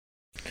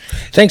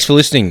Thanks for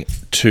listening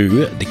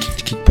to the Kick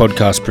to Kick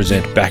podcast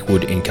present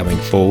Backward Incoming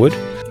Forward.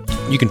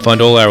 You can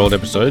find all our old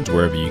episodes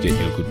wherever you get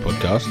your good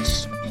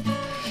podcasts.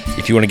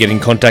 If you want to get in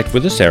contact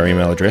with us, our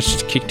email address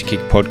is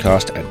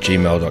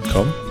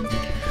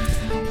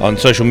kicktokickpodcast@gmail.com. On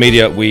social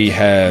media, we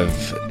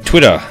have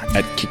Twitter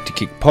at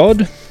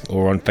kicktokickpod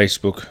or on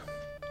Facebook,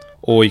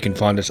 or you can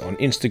find us on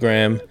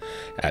Instagram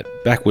at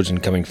Backwards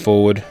and Coming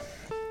Forward.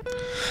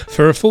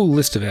 For a full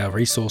list of our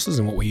resources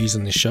and what we use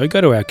in this show,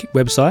 go to our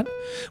website,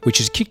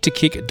 which is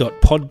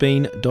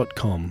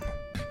kicktokick.podbean.com.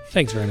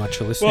 Thanks very much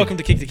for listening. Welcome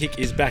to Kick to Kick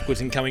is Backwards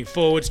and Coming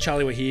Forwards.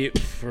 Charlie, we're here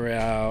for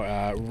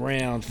our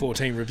round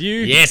 14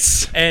 review.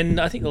 Yes. And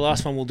I think the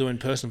last one we'll do in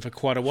person for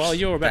quite a while.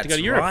 You're about to go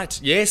to Europe. That's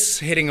right. Yes,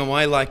 heading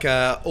away like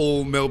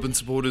all Melbourne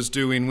supporters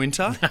do in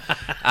winter.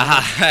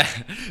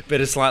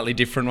 But a slightly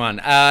different one.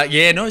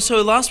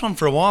 So last one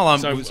for a while.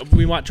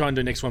 We might try and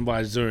do next one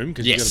by Zoom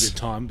because you've got a bit of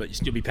time,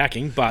 but you'll be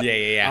packing. But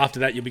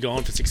after that, you'll be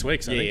gone for 6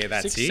 weeks, I think. Yeah,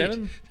 that's 6, it.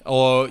 7?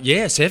 Or,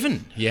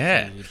 7.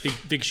 Yeah.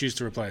 Big shoes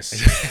to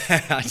replace.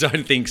 I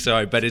don't think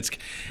so, but it's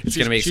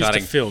going to be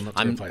exciting. Shoes to fill, not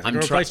to replace.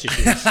 Replace your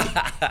shoes.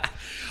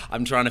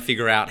 I'm trying to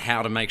figure out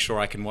how to make sure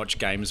I can watch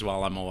games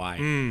while I'm away.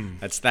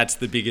 That's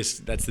the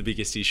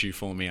biggest issue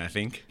for me, I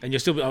think. And you'll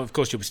still be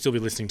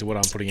listening to what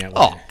I'm putting out.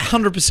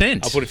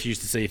 100%. I'll put a few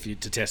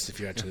to test if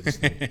you're actually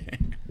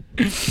listening.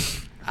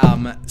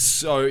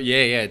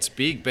 It's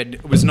big, but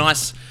it was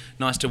nice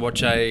to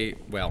watch I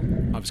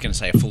was going to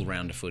say a full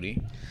round of footy,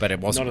 but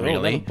it wasn't Not at all.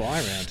 really.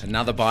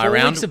 Another buy 4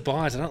 round. weeks of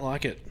buys, I don't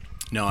like it.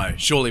 No,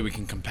 surely we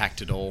can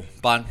compact it all.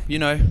 But,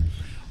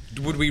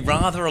 would we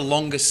rather a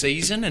longer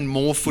season and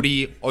more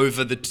footy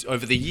over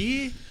the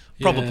year?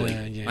 Probably.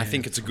 Yeah. I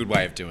think it's a good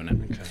way of doing it.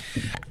 Okay.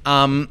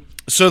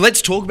 So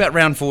let's talk about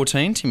round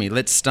 14, Timmy.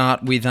 Let's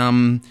start with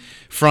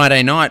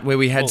Friday night where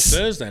we had...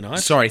 Thursday night.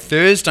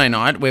 Thursday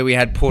night where we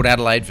had Port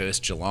Adelaide versus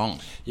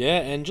Geelong. Yeah,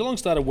 and Geelong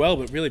started well,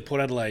 but really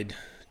Port Adelaide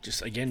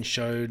just again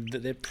showed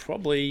that they're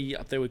probably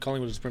up there with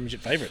Collingwood as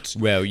premiership favourites.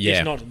 Well,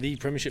 yeah. If not the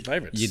premiership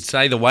favourites. You'd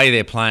say the way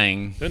they're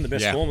playing... They're in the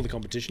best form of the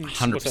competition.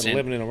 100%. What's that,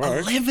 11 in a row?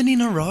 11 in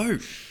a row.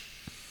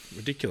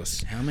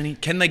 Ridiculous. How many?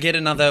 Can they get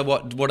another,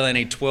 what do they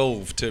need,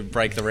 12 to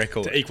break the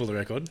record? To equal the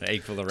record.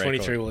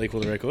 23 will equal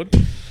the record.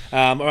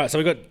 All right, so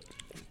we've got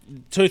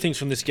two things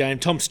from this game.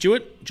 Tom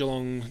Stewart,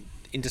 Geelong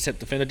intercept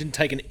defender, didn't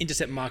take an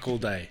intercept mark all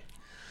day.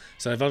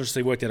 So they've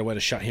obviously worked out a way to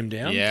shut him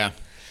down. Yeah.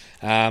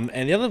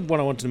 And the other one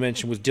I wanted to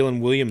mention was Dylan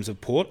Williams of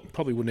Port.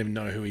 Probably wouldn't even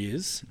know who he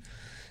is.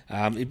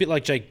 A bit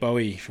like Jake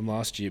Bowie from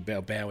last year,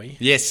 Bowie.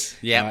 Yes,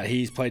 yeah.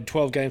 He's played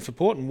 12 games for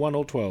Port and won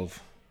all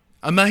 12.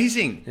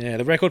 Amazing. Yeah,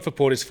 the record for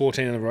Port is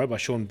 14 in a row by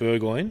Sean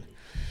Burgoyne.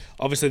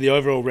 Obviously, the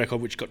overall record,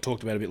 which got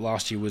talked about a bit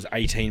last year, was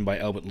 18 by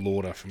Albert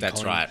Lauder from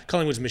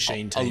Collingwood's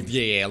machine team.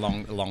 A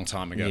long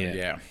time ago.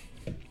 Yeah.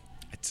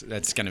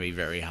 That's going to be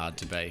very hard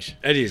to beat.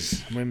 It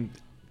is. I mean,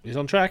 he's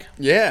on track.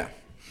 Yeah.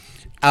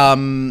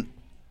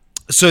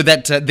 So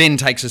that then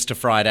takes us to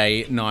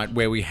Friday night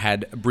where we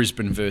had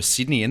Brisbane versus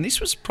Sydney, and this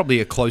was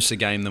probably a closer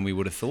game than we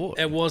would have thought.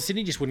 It was.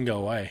 Sydney just wouldn't go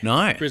away.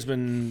 No.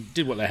 Brisbane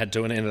did what they had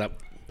to and ended up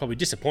probably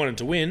disappointed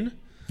to win.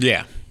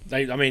 Yeah.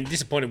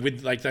 Disappointed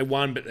with, they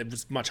won, but it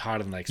was much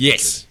harder than they expected.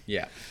 Yes.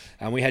 Yeah.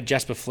 We had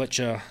Jasper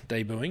Fletcher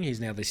debuting. He's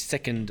now the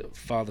second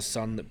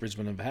father-son that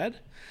Brisbane have had.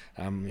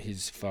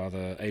 His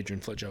father,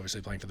 Adrian Fletcher,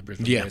 obviously playing for the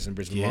Brisbane Bears and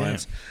Brisbane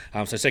Lions.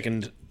 So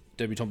second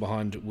debutant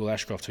behind Will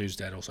Ashcroft, whose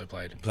dad also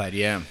played.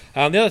 Yeah.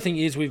 The other thing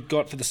is we've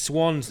got for the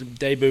Swans the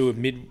debut of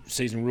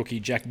mid-season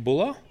rookie Jack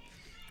Buller,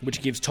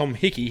 which gives Tom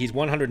Hickey his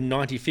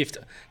 195th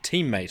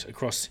teammate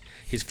across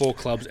his 4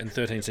 clubs and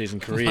 13-season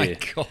career.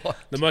 Oh my God.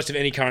 The most of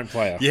any current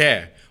player.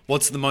 Yeah.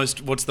 What's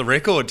the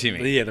record,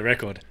 Timmy? Yeah, the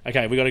record.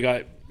 Okay, we got to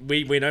go.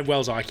 We know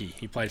Wells Ikey.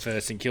 He played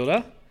for St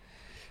Kilda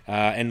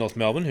and North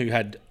Melbourne, who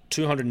had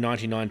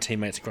 299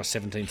 teammates across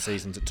 17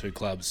 seasons at 2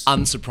 clubs.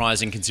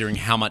 Unsurprising considering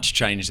how much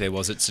change there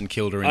was at St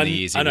Kilda in the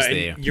years he was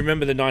there. You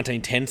remember the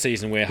 1910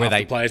 season where half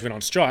the players went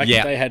on strike?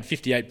 Yeah. They had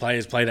 58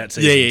 players play that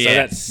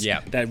season. Yeah.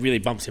 That really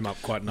bumps him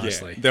up quite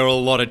nicely. Yeah. There were a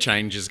lot of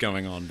changes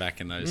going on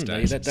back in those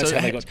days. That's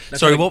how they got...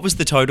 What was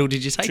the total,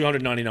 did you say?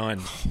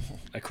 299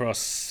 across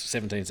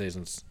 17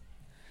 seasons.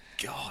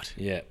 God.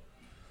 Yeah.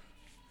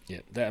 Yeah.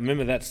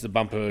 Remember, that's the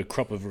bumper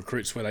crop of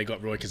recruits where they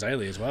got Roy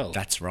Cazaly as well.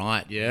 That's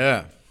right,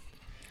 yeah.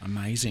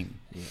 Amazing.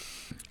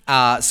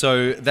 Yeah.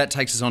 So that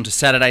takes us on to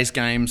Saturday's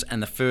games,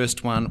 and the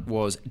first one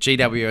was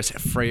GWS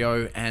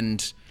Freo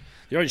and...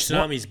 The Orange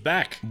Tsunami's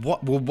back.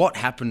 What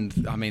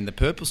happened? I mean, the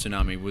Purple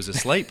Tsunami was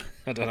asleep.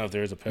 I don't know if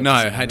there is a Purple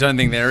Tsunami. No, I don't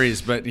think there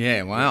is, but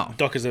yeah, wow.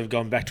 Dockers have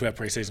gone back to our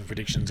pre-season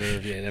predictions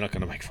of, they're not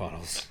going to make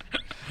finals.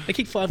 They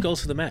kicked 5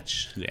 goals for the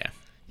match. Yeah.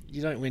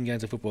 You don't win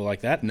games of football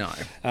like that. No.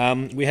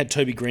 We had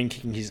Toby Green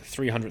kicking his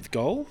 300th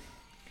goal.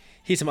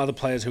 Here's some other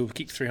players who have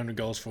kicked 300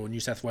 goals for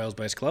New South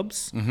Wales-based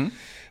clubs. Mm-hmm.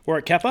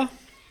 Warwick Kappa,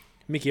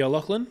 Mickey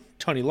O'Loughlin,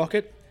 Tony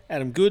Lockett,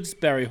 Adam Goods,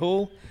 Barry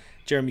Hall,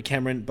 Jeremy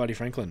Cameron, Buddy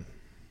Franklin.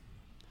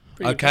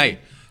 Okay,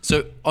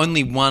 so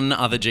only one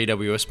other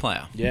GWS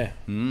player. Yeah,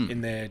 in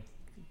their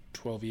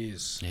 12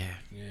 years. Yeah.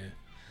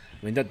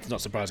 I mean, that's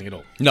not surprising at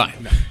all. No.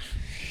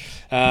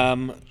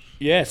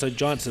 Yeah, so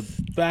Giants are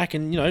back,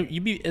 and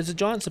you'd be as a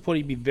Giants supporter,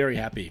 you'd be very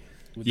happy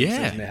with the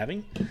season they're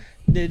having.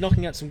 They're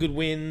knocking out some good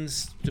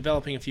wins,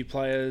 developing a few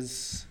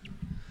players.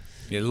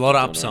 Yeah, a lot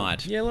of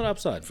upside. Yeah, a lot of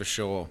upside for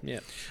sure. Yeah.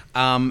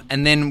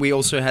 And then we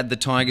also had the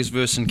Tigers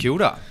versus St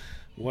Kilda.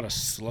 What a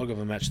slog of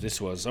a match this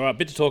was. All right,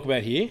 bit to talk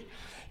about here.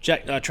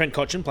 Trent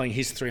Cotchin playing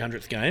his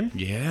 300th game.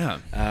 Yeah.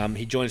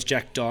 He joins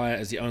Jack Dyer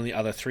as the only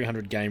other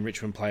 300-game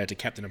Richmond player to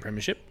captain a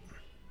premiership.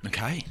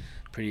 Okay.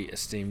 Pretty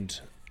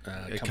esteemed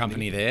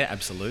company there,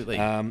 absolutely.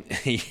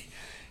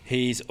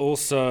 He's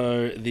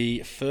also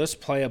the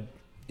first player.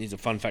 Here's a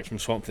fun fact from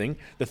Swamp Thing: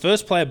 the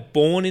first player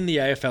born in the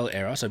AFL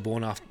era, so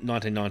born after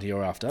 1990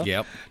 or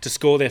after, to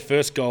score their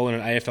first goal in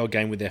an AFL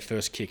game with their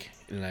first kick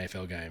in an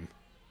AFL game.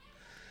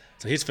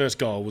 So his first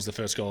goal was the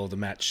first goal of the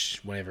match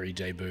whenever he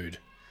debuted.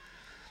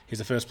 He's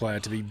the first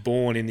player to be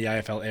born in the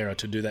AFL era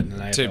to do that in an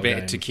AFL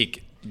game. To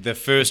kick the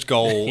first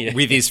goal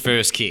with his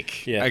first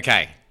kick. Yeah.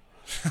 Okay.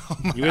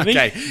 You with me?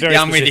 Okay. Very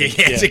I'm with you.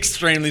 specific. Yeah, it's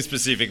extremely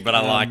specific, but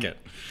I like it.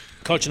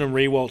 Cochin and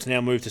Rewalt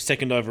now moved to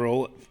second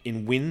overall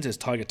in wins as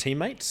Tiger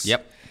teammates.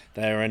 Yep.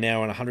 They are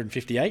now on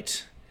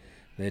 158.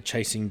 They're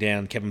chasing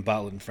down Kevin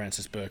Bartlett and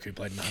Francis Burke, who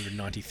played in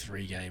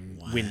 193-game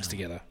wins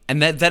together.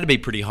 And that'd be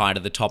pretty high to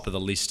the top of the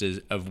list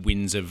of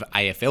wins of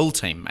AFL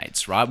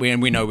teammates, right? We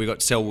know we've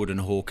got Selwood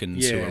and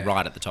Hawkins who are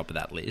right at the top of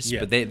that list,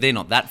 but they're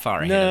not that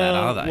far ahead of that,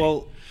 are they?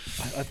 Well,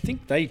 I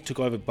think they took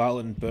over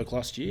Bartlett and Burke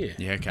last year.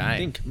 Yeah, okay. I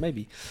think,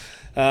 maybe.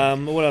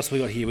 What else we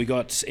got here? We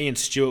got Ian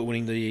Stewart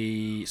winning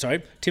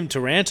Tim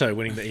Taranto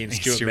winning the Ian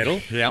Stewart medal.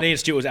 Yep. And Ian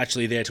Stewart was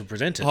actually there to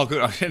present it. Oh,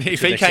 good.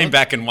 If he came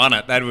back and won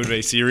it, that would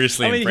be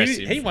seriously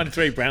impressive. He won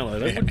 3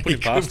 Brownlows. I wouldn't put him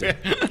past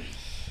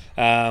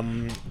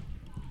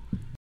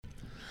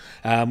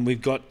him.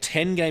 We've got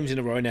 10 games in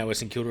a row now where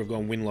St Kilda have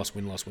gone win-loss,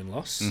 win-loss,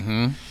 win-loss.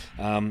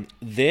 Mm-hmm.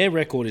 Their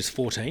record is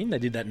 14. They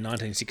did that in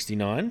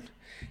 1969.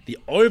 The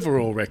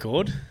overall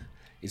record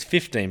is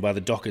 15 by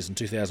the Dockers in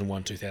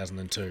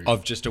 2001-2002.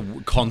 Of just a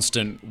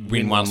constant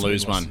win one,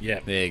 lose one. Yeah.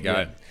 There you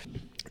go.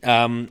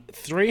 Yeah.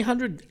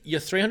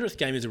 Your 300th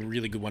game is a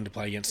really good one to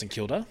play against St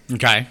Kilda.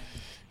 Okay.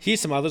 Here's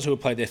some others who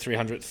have played their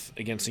 300th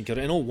against St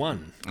Kilda and all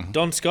won.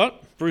 Don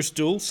Scott, Bruce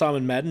Dool,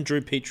 Simon Madden,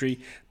 Drew Petrie,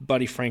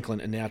 Buddy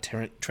Franklin, and now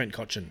Trent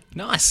Cotchin.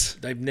 Nice.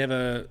 They've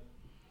never...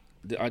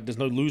 There's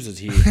no losers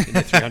here in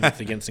their 300th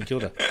against St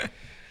Kilda.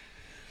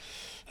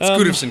 It's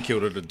good of St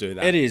Kilda to do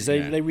that. It is.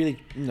 They really,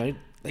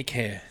 they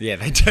care. Yeah,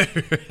 they do.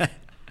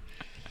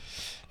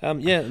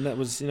 And that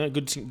was,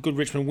 good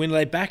Richmond win. Are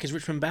they back? Is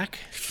Richmond back?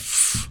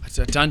 I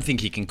don't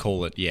think you can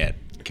call it yet,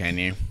 can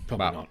you?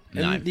 Probably not.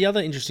 And the other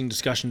interesting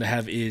discussion to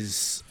have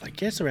is, I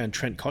guess, around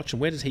Trent Cotchin.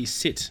 Where does he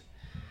sit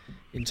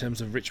in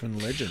terms of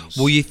Richmond legends?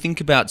 Well, you think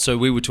about, so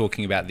we were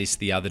talking about this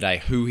the other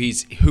day. Who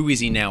is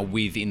he now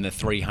with in the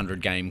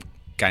 300 game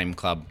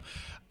club,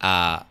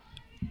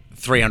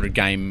 300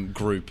 game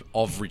group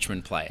of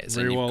Richmond players?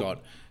 Rewalt, and you've got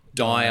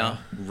Dyer,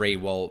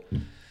 Rewalt,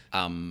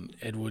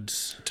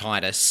 Edwards,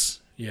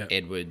 Titus,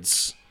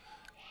 Edwards,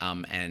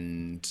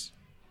 and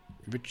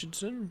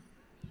Richardson.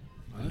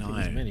 I don't think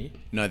there's many.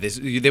 No,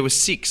 there were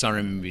 6. I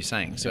remember you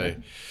saying. So,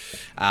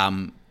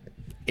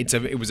 it's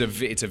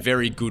a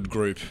very good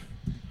group,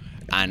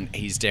 and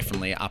he's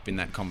definitely up in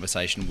that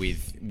conversation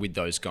with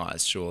those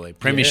guys. Surely,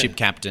 Premiership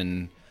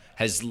captain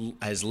has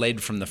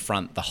led from the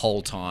front the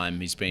whole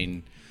time. He's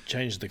been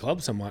changed the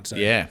club, some might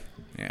say. Yeah.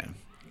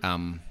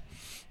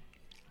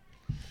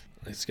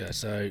 Let's go.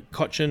 So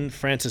Cotchin,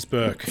 Francis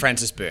Burke.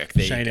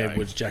 There Shane you go.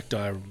 Edwards, Jack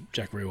Dyer,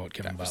 Jack Rewalt,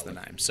 Kevin Bartlett. That was the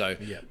name. So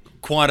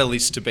quite a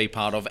list to be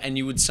part of, and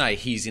you would say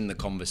he's in the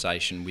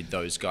conversation with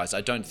those guys. I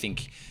don't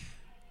think...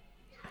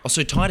 Oh,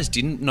 so Titus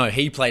didn't... No,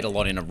 he played a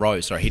lot in a row,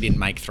 so he didn't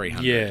make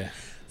 300. Yeah.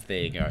 There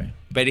you go.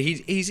 But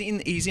he's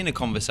in a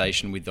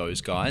conversation with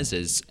those guys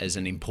as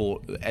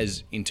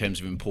in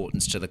terms of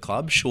importance to the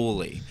club.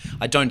 Surely,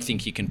 I don't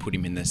think you can put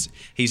him in this.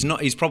 He's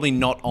not. He's probably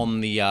not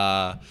on the.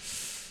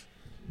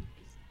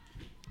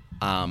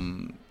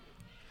 Mount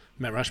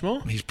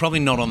Rushmore? He's probably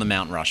not on the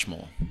Mount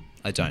Rushmore,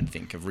 I don't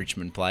think, of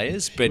Richmond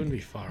players. But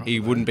he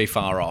wouldn't be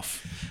far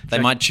off. They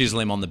might chisel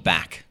him on the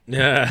back.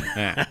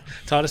 Yeah.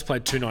 Titus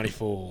played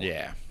 294.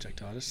 Yeah. Jack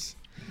Titus.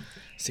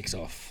 6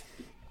 off.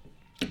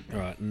 All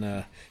right,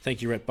 and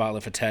thank you, Rhett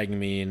Bartlett, for tagging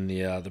me in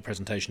the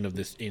presentation of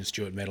this Ian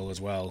Stewart medal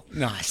as well.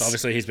 Nice. So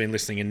obviously he's been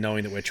listening and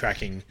knowing that we're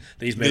tracking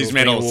these medals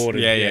being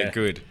awarded. Yeah,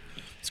 good.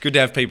 It's good to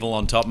have people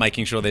on top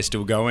making sure they're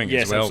still going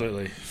as well. Yes,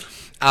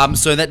 absolutely.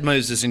 So that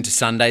moves us into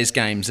Sunday's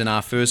games, and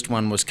our first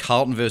one was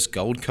Carlton versus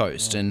Gold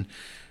Coast. And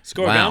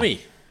Scorigami.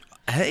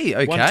 Hey,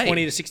 okay.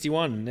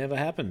 120-61. Never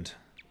happened.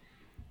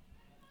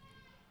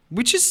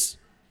 Which is...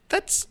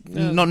 That's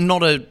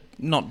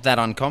not that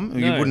uncommon.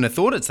 No. You wouldn't have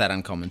thought it's that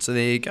uncommon. So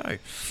there you go.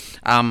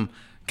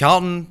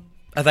 Carlton,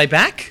 are they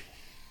back?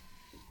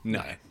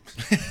 No.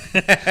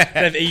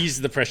 They've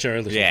eased the pressure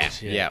a little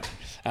bit. Yeah.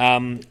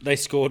 They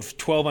scored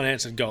 12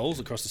 unanswered goals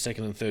across the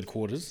second and third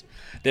quarters.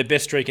 Their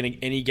best streak in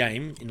any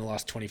game in the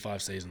last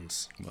 25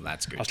 seasons. Well,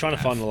 that's good. I was trying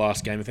to find the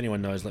last game. If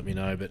anyone knows, let me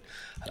know. But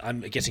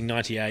I'm guessing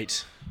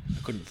 98.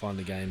 I couldn't find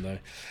the game, though.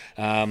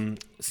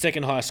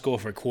 Second highest score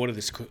for a quarter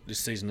this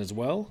season as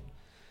well.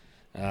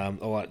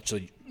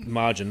 Actually,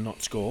 margin,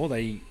 not score.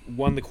 They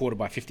won the quarter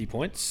by 50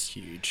 points.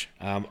 Huge.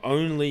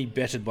 Only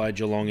bettered by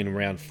Geelong in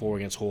round 4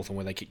 against Hawthorn,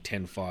 where they kicked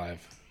 10-5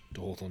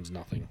 to Hawthorn's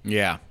nothing.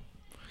 Yeah.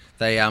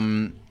 They,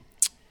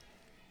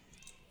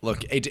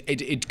 look,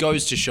 it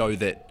goes to show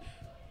that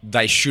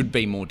they should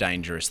be more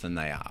dangerous than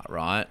they are,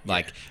 right? Yeah.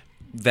 Like,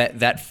 that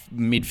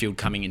midfield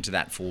coming into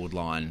that forward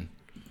line,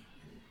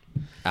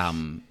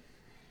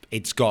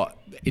 it's got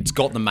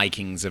the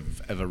makings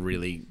of a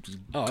really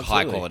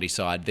high quality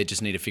side. They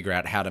just need to figure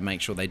out how to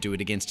make sure they do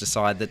it against a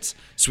side that's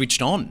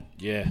switched on.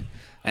 Yeah.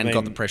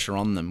 Got the pressure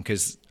on them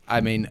because,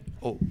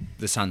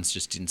 the Suns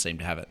just didn't seem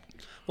to have it.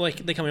 Well,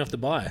 they're coming off the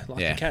bye, like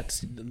the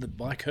Cats, the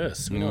bye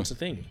curse. We know it's a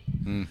thing.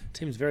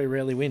 Teams very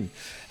rarely win.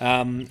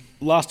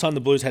 Last time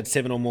the Blues had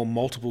 7 or more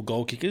multiple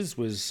goal kickers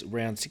was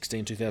round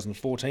 16,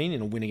 2014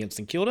 in a win against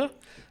St Kilda.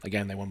 A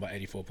game they won by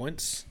 84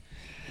 points.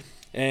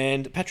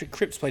 And Patrick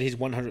Cripps played his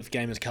 100th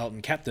game as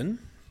Carlton captain.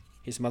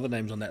 Here's some other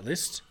names on that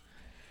list.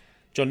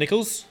 John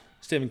Nichols,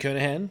 Stephen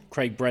Kernahan,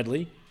 Craig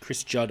Bradley,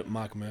 Chris Judd,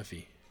 Mark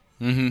Murphy.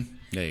 There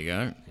you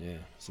go. Yeah,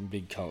 some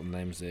big Carlton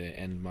names there,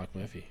 and Mark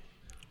Murphy.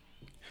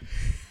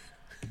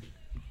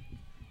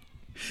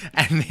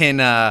 And then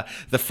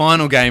the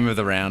final game of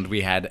the round,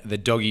 we had the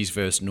Doggies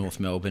versus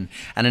North Melbourne.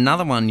 And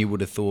another one you would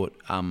have thought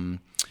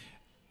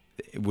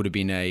it would have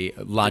been a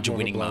larger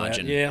winning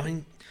margin. Yeah, I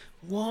mean,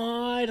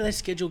 why do they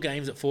schedule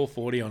games at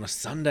 4:40 on a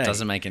Sunday?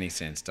 Doesn't make any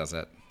sense, does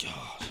it?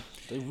 God,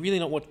 they really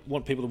not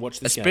want people to watch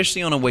this game.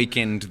 Especially on a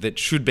weekend that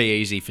should be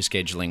easy for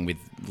scheduling with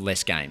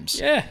less games.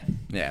 Yeah.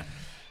 Yeah.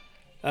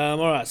 All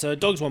right, so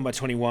Dogs won by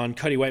 21.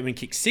 Cody Waitman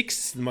kicked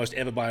 6, the most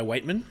ever by a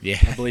Waitman. Yeah.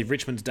 I believe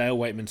Richmond's Dale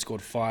Waitman scored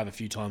 5 a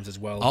few times as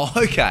well. Oh,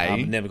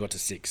 okay. Never got to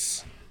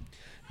 6.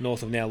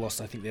 North have now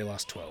lost, I think, their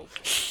last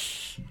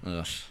 12.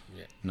 Ugh,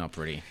 not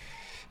pretty.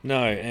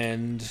 No,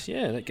 and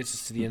that gets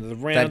us to the end of the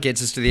round. That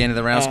gets us to the end of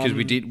the rounds because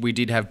we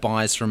did have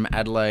buys from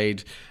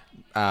Adelaide,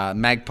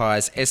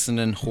 Magpies,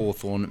 Essendon,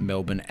 Hawthorn,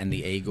 Melbourne, and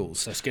the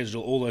Eagles. So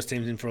schedule all those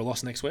teams in for a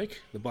loss next week.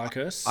 The bye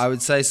curse. I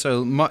would say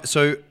so.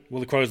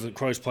 Well, the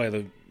Crows play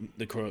the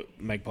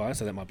Magpies,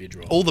 so that might be a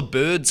draw. All the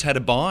Birds had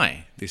a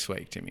bye this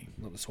week, Timmy.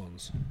 Not the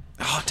Swans.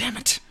 Oh, damn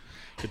it!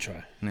 Good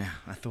try. Yeah,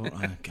 I thought.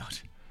 Oh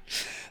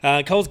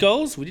God. Coles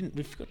goals. We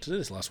forgot to do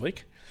this last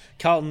week.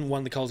 Carlton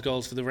won the Coles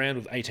goals for the round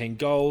with 18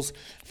 goals.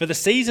 For the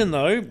season,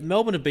 though,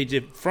 Melbourne have been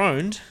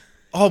dethroned.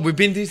 Oh, we've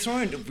been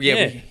dethroned.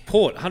 Yeah.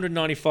 Port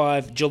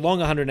 195, Geelong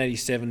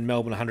 187,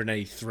 Melbourne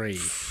 183.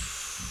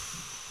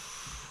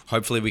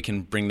 Hopefully, we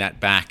can bring that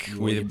back.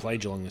 You play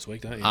Geelong this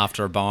week, don't you?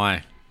 After a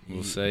bye,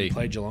 we'll see. You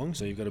play Geelong,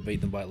 so you've got to beat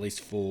them by at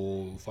least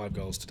 4 or 5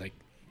 goals to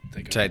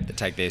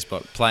take their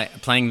spot.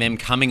 Playing them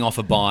coming off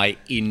a bye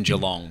in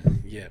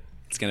Geelong. Yeah,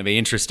 it's going to be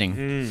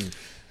interesting.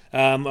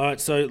 All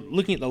right, so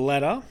looking at the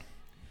ladder,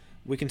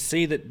 we can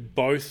see that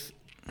both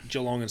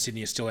Geelong and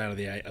Sydney are still out of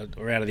the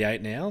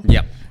 8 now.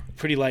 Yep.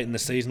 Pretty late in the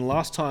season.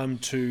 Last time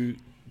 2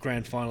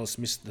 grand finalists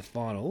missed the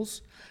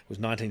finals was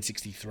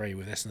 1963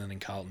 with Essendon and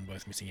Carlton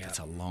both missing out. That's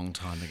a long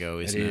time ago,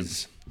 isn't it? It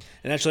is.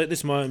 And actually at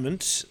this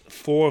moment,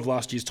 4 of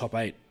last year's top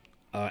 8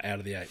 are out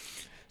of the 8.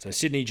 So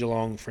Sydney,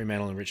 Geelong,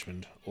 Fremantle and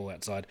Richmond all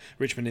outside.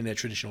 Richmond in their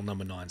traditional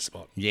number 9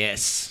 spot.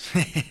 Yes.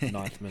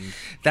 Ninthman.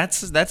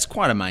 That's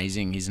quite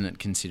amazing, isn't it,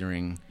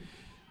 considering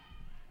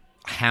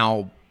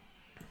how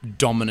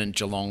dominant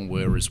Geelong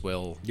were as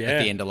well at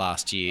the end of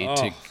last year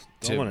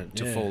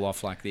to fall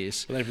off like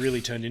this. Well, they've really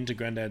turned into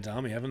Grandad's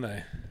Army, haven't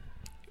they?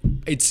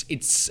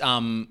 It's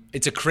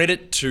a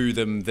credit to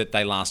them that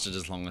they lasted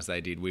as long as they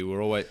did.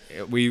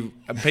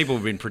 People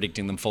have been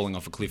predicting them falling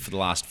off a cliff for the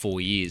last 4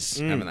 years,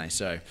 haven't they?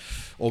 So,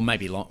 or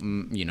maybe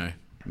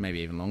maybe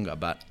even longer,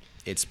 but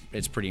it's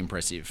pretty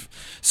impressive.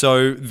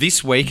 So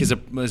this week is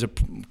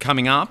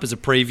coming up as a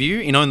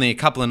preview in only a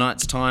couple of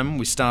nights' time.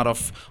 We start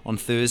off on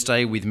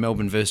Thursday with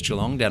Melbourne versus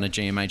Geelong down at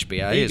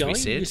GMHBA, as we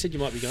said. You said you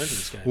might be going to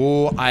this game.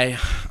 Well,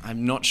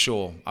 I'm not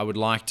sure. I would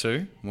like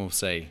to. We'll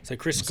see. So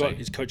Chris Scott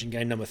is coaching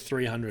game number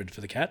 300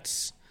 for the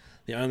Cats.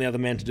 The only other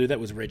man to do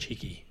that was Reg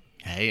Hickey.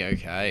 Hey,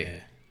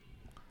 okay.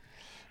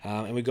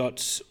 Yeah. And we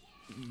got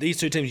these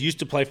 2 teams used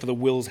to play for the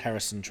Wills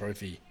Harrison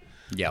Trophy.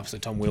 Yeah, so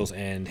Tom Wills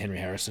and Henry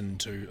Harrison,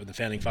 2 of the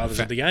founding fathers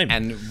of the game,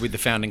 and with the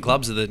founding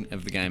clubs of the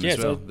game as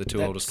well, the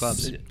 2 oldest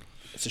clubs.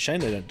 It's a shame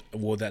they don't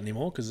award that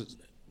anymore because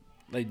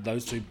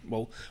those 2.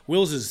 Well,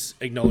 Wills is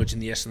acknowledged in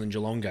the Essendon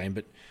Geelong game,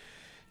 but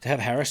to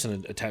have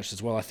Harrison attached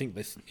as well, I think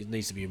it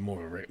needs to be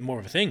more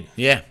of a thing.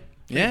 Yeah.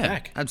 Bring it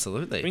back.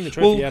 Absolutely. Bring the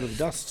trophy out of the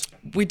dust.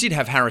 We did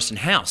have Harrison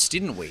House,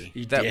 didn't we?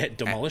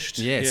 Demolished.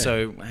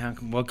 So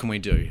what can we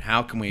do?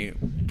 How can we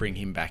bring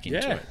him back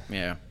into it?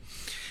 Yeah.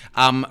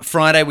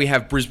 Friday we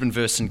have Brisbane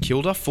versus St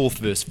Kilda, 4th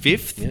versus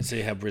 5th. Yeah,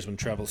 see how Brisbane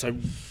travel. So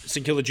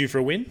St Kilda due for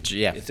a win.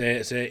 Yeah,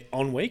 it's their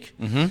on week.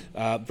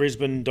 Mm-hmm.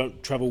 Brisbane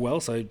don't travel well,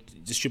 so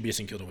this should be a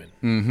St Kilda win.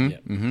 Mm-hmm.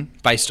 Yep. Mm-hmm.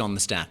 Based on the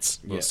stats,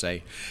 we'll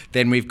see.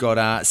 Then we've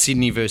got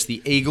Sydney versus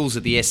the Eagles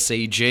at the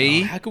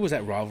SCG. How good was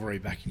that rivalry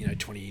back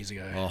 20 years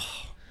ago? Oh,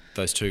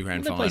 those 2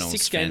 grand they finals. Play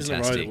 6 games in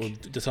a row that were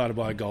decided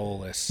by a goal or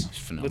less.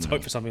 Phenomenal. Let's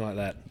hope for something like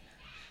that.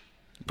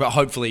 But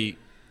hopefully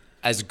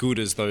as good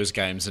as those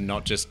games and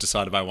not just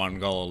decided by one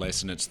goal or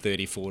less and it's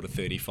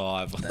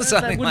 34-35 or That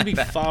something wouldn't be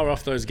like that. far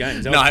off those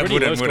games. That No, was it pretty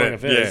wouldn't, low-scoring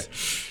would it?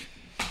 affairs.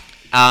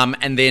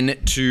 And then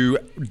to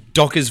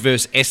Dockers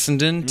versus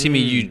Essendon. Timmy,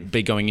 you'd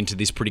be going into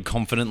this pretty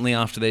confidently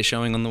after their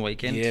showing on the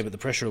weekend. Yeah, but the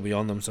pressure will be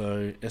on them,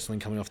 so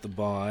Essendon coming off the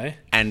bye.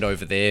 And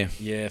over there.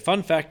 Yeah,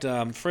 fun fact,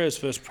 Freya's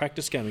first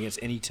practice game against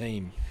any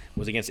team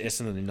was against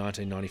Essendon in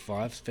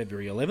 1995,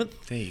 February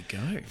 11th. There you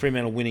go.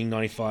 Fremantle winning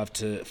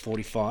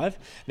 95-45.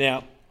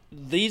 Now,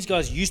 these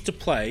guys used to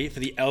play for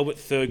the Albert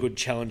Thurgood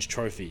Challenge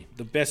Trophy,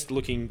 the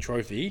best-looking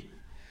trophy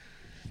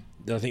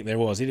that I think there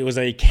was. It was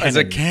a cannon. As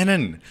a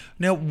cannon.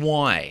 Now,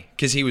 why?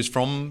 Because he was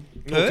from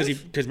Perth?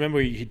 Because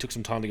remember, he took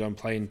some time to go and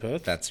play in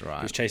Perth. That's right.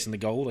 He was chasing the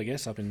gold, I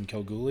guess, up in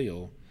Kalgoorlie.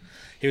 Or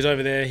he was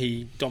over there.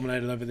 He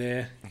dominated over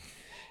there,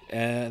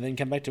 and then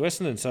came back to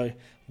Essendon. So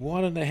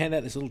why don't they hand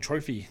out this little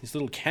trophy, this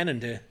little cannon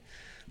to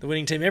the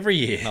winning team every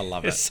year? I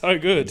love It's it. so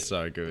good. It's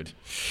so good.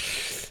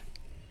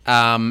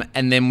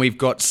 And then we've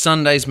got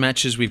Sunday's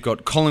matches. We've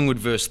got Collingwood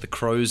versus the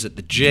Crows at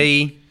the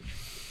G.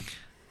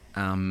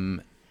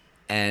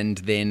 And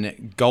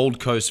then Gold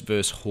Coast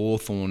versus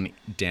Hawthorn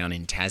down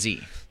in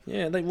Tassie.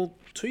 Yeah,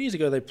 2 years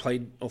ago they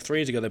played, or 3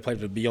 years ago they played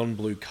for the Beyond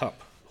Blue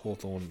Cup,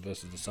 Hawthorn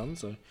versus the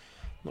Suns. So I'm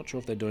not sure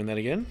if they're doing that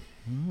again.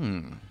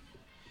 And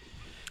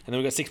then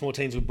we've got 6 more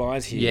teams with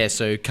byes here. Yeah,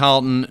 so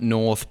Carlton,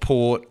 North,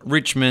 Port,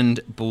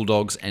 Richmond,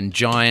 Bulldogs and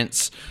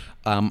Giants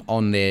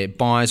on their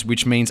byes,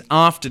 which means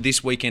after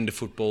this weekend of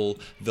football,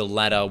 the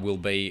ladder will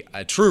be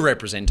a true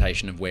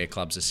representation of where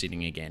clubs are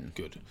sitting again.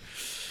 Good.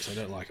 So I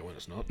don't like it when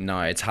it's not.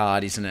 No, it's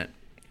hard, isn't it?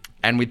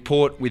 And with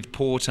Port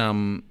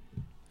on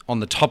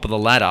the top of the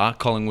ladder,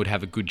 Collingwood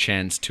have a good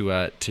chance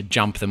to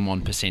jump them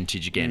on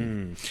percentage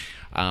again.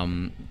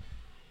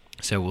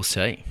 So we'll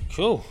see.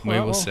 Cool. We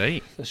will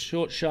see. A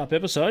short, sharp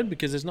episode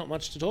because there's not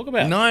much to talk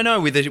about.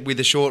 No, with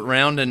a short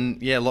round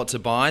and lots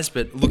of buys,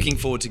 but looking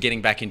forward to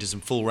getting back into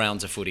some full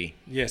rounds of footy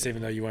Yes,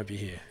 even though you won't be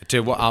here. to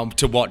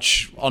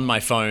watch on my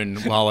phone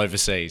while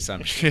overseas.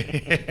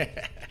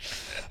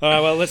 All right,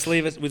 well, let's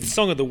leave it with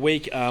Song of the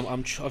Week.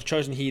 I've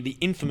chosen here The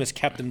Infamous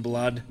Captain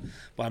Blood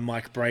by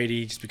Mike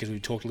Brady, just because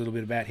we've talked a little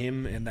bit about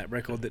him and that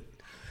record that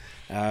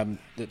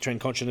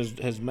Trent Conchin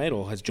has made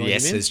or has joined him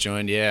in. Yes, has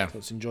joined, yeah.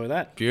 Let's enjoy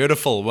that.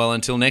 Beautiful. Well,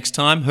 until next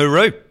time,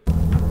 hooroo.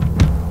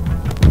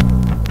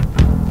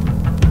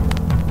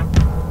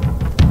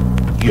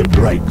 You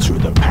break through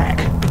the pack,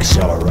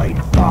 accelerate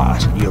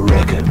fast, you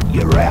reckon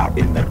you're out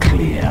in the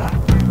clear.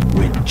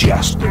 When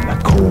just in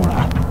the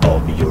corner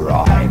of your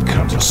eye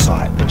comes a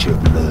sight that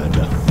you've learned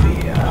to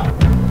fear.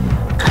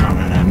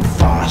 Coming in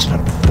fast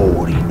at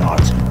 40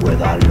 knots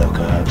with a look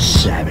of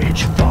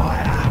savage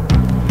fire.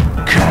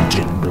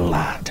 Captain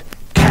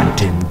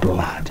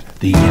Blood,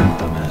 the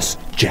infamous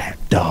Jack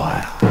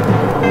Dyer.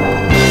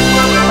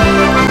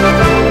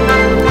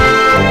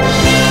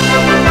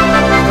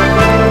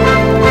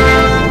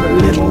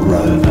 Little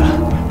rover,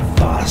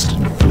 fast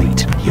and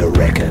fleet, you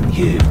reckon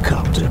you've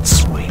copped it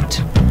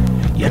sweet.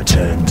 You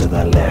turn to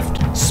the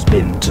left,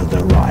 spin to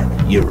the right,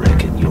 you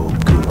reckon you're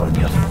good on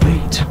your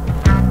feet.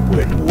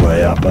 When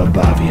way up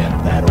above you,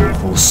 that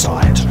awful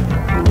sight,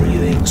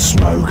 breathing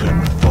smoke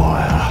and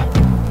fire.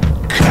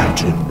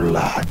 Captain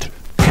Blood,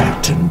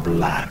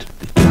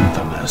 the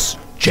infamous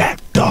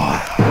Jack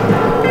Dyer.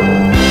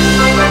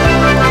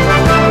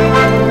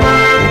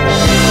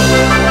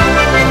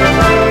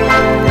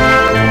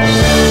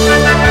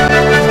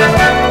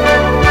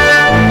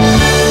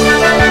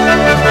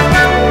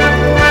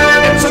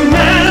 It's a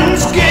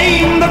man's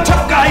game, the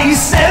tough guy he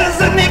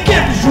says, and he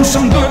gives you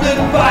some good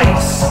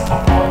advice.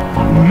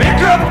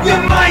 Make up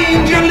your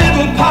mind, you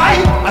little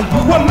pie. Are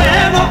you a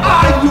man or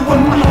are you a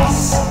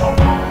mouse?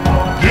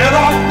 Get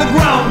off the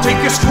ground, take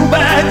your screw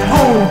bag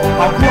home.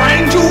 I'll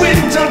grind you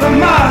into the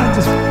mud,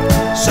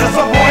 says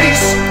the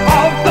voice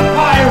of the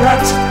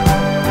pirate,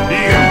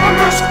 the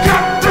infamous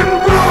Captain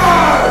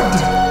Blood.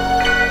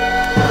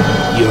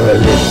 You're a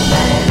little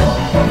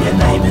man, your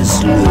name is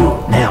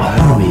Lou. Now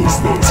who is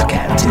this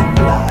Captain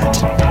Blood?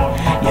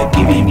 You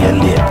give him your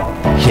lip,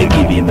 you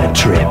give him a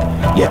trip,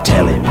 you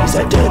tell him he's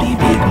a dirty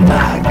big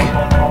mug.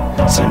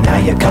 So now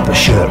your cup of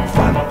shirt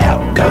front,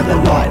 out go the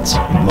lights,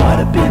 might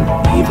have been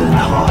even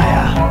higher.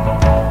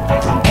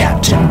 From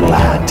Captain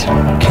Blood,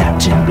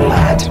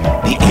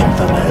 the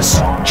infamous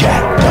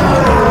Jack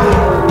Dyer.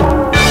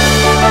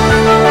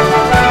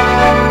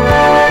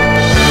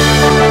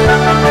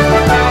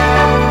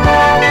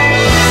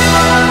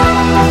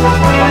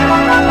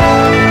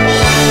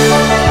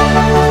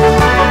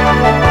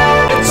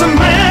 It's a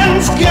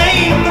man's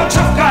game, the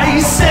tough guy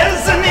he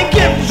says, and he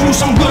gives you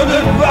some good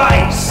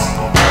advice.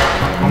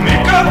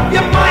 Make up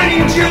your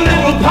mind, you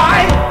little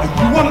pie. Are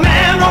you a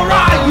man or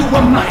are you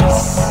a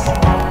mice?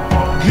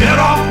 Get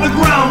off the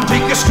ground,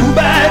 take your screw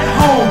bag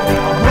home.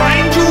 I'll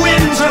grind you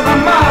into the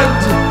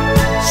mud,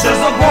 says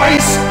the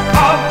voice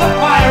of the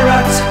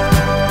pirate,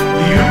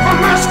 the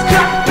infamous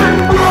Captain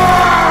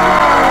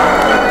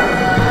Blood.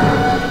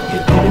 You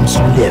give him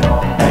some lip,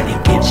 and he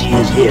gives you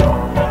his hip,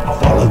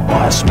 followed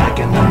by a smack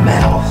in the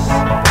mouth.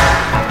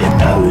 Your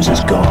nose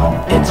is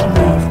gone, it's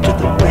moved to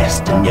the west.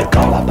 west and your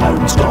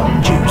collarbone's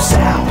gone due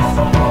south.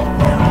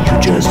 Now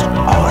you just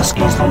ask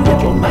his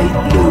little mate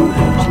Lou,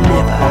 who's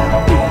never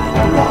been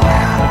a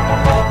liar.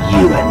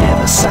 You are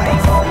never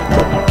safe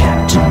from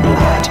Captain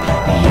Blood,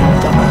 the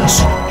infamous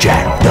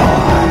Jack Dyer.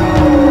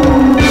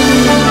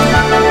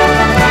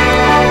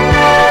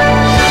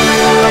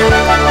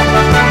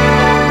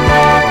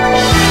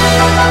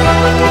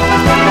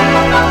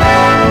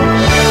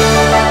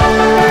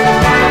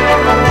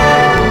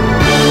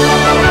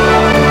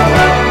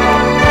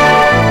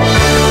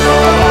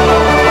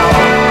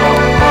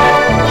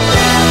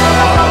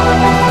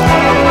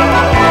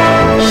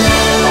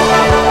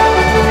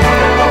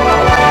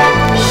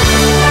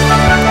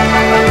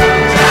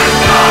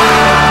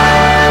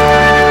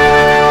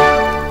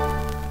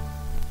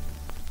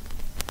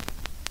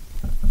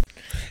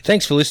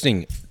 Thanks for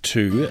listening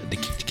to the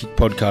Kick to Kick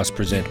podcast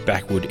present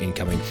Backward in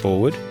Coming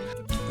Forward.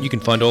 You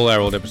can find all our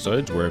old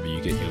episodes wherever you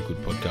get your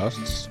good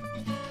podcasts.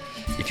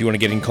 If you want to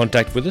get in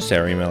contact with us,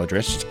 our email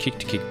address is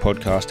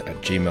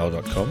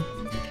kicktokickpodcast@gmail.com.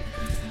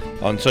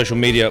 On social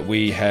media,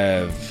 we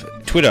have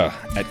Twitter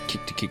at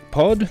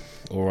kick2kickpod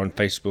or on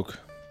Facebook,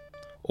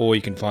 or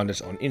you can find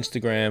us on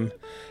Instagram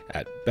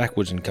at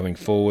Backwards and Coming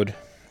Forward.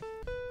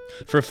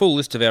 For a full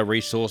list of our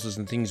resources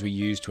and things we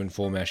use to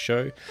inform our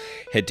show,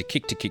 head to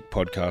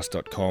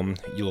kicktokickpodcast.com.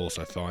 You'll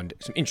also find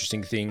some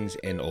interesting things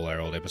and all our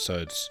old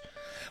episodes.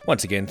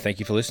 Once again, thank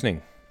you for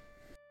listening.